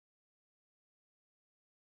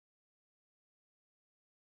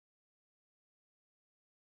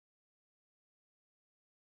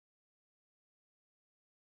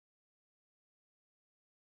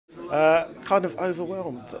Kind of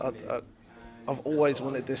overwhelmed. I've always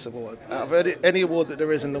wanted this award. Out of any award that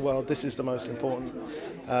there is in the world, this is the most important.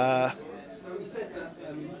 Uh,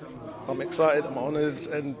 I'm excited, I'm honoured,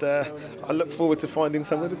 and I look forward to finding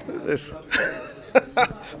somewhere to put this.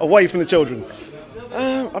 Away from the children.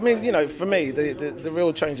 I mean, you know, for me, the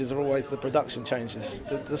real changes are always the production changes.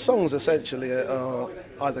 The songs essentially are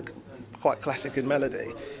either quite classic in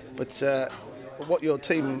melody, but what your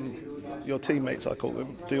teammates, I call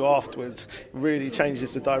them, do afterwards really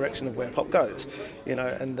changes the direction of where pop goes. You know,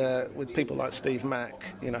 and with people like Steve Mack,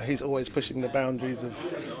 you know, he's always pushing the boundaries of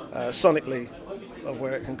sonically of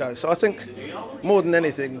where it can go. So I think more than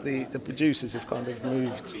anything, the producers have kind of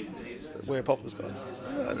moved where pop has gone.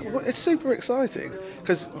 It's super exciting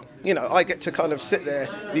because, you know, I get to kind of sit there,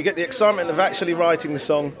 you get the excitement of actually writing the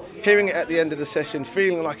song, hearing it at the end of the session,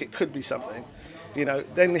 feeling like it could be something, you know,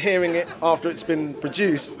 then hearing it after it's been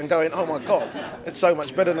produced and going, oh my God, it's so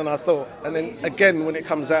much better than I thought. And then again when it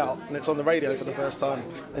comes out and it's on the radio for the first time,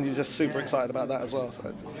 and you're just super excited about that as well.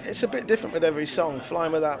 So it's a bit different with every song.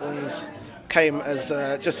 Flying Without Wings came as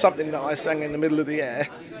just something that I sang in the middle of the air,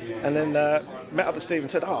 and then met up with Steve and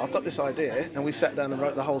said, oh, I've got this idea, and we sat down and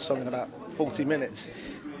wrote the whole song in about 40 minutes,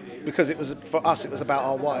 because it was, for us, it was about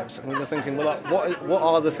our wives, and we were thinking, well, like, what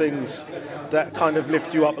are the things that kind of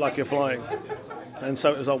lift you up like you're flying? And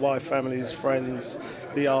so it was our wife, families, friends,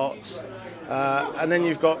 the arts. And then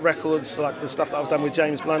you've got records like the stuff that I've done with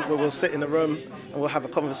James Blunt, where we'll sit in a room and we'll have a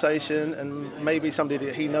conversation, and maybe somebody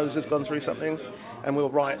that he knows has gone through something, and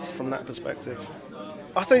we'll write from that perspective.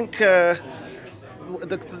 I think, I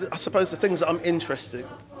suppose the things that I'm interested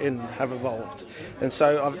in have evolved. And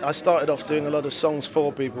so I started off doing a lot of songs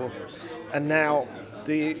for people, and now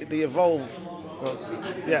the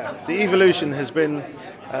evolution has been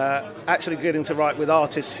actually getting to write with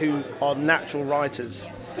artists who are natural writers.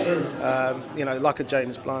 You know, like a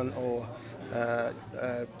James Blunt or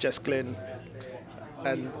Jess Glynn,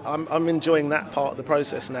 and I'm enjoying that part of the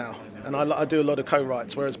process now. And I do a lot of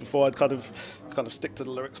co-writes, whereas before I'd kind of stick to the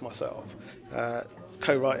lyrics myself.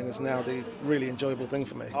 Co-writing is now the really enjoyable thing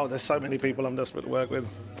for me. Oh, there's so many people I'm desperate to work with,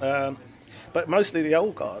 but mostly the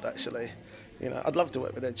old guard actually. You know, I'd love to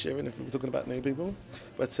work with Ed Sheeran if we were talking about new people,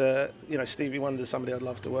 but you know, Stevie Wonder is somebody I'd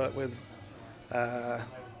love to work with. I've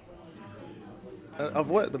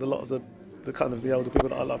worked with a lot of the kind of the older people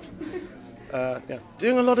that I love. Yeah.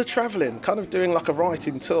 Doing a lot of travelling, kind of doing like a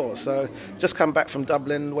writing tour. So just come back from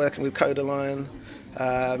Dublin, working with Codaline,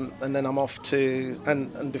 and then I'm off to,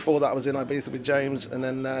 and before that I was in Ibiza with James, and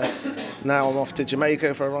then now I'm off to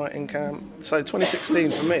Jamaica for a writing camp. So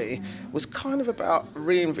 2016 for me was kind of about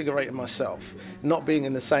reinvigorating myself, not being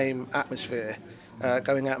in the same atmosphere,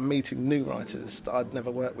 going out and meeting new writers that I'd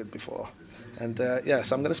never worked with before. And yeah,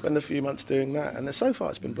 so I'm going to spend a few months doing that, and so far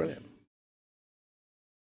it's been brilliant.